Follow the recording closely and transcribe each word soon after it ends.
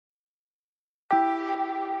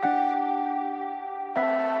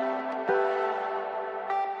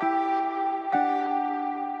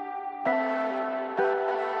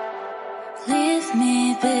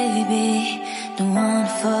baby, don't wanna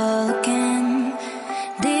fall again.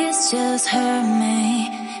 This just hurt me.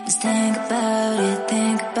 Just think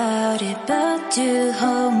about it, but you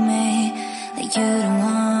hold me like you don't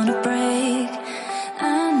wanna break.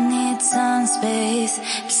 I need some space.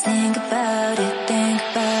 Just think about it,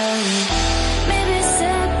 Maybe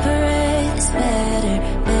separate is better,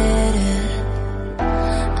 better.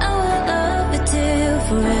 I will love you till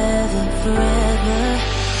forever, forever.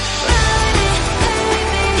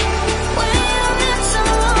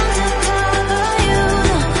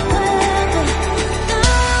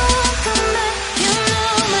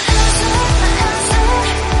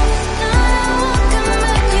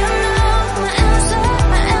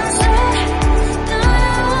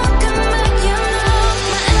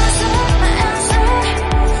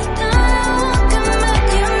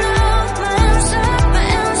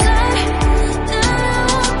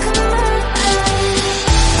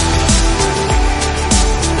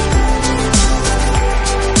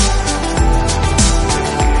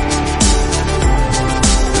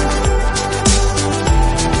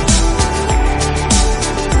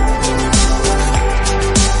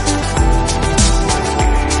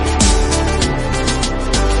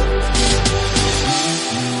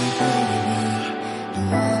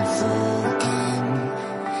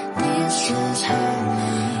 Just hurt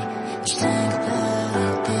me. Just think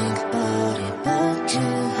about it, but you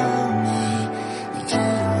hold me like you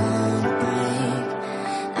don't wanna break.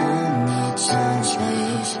 I need some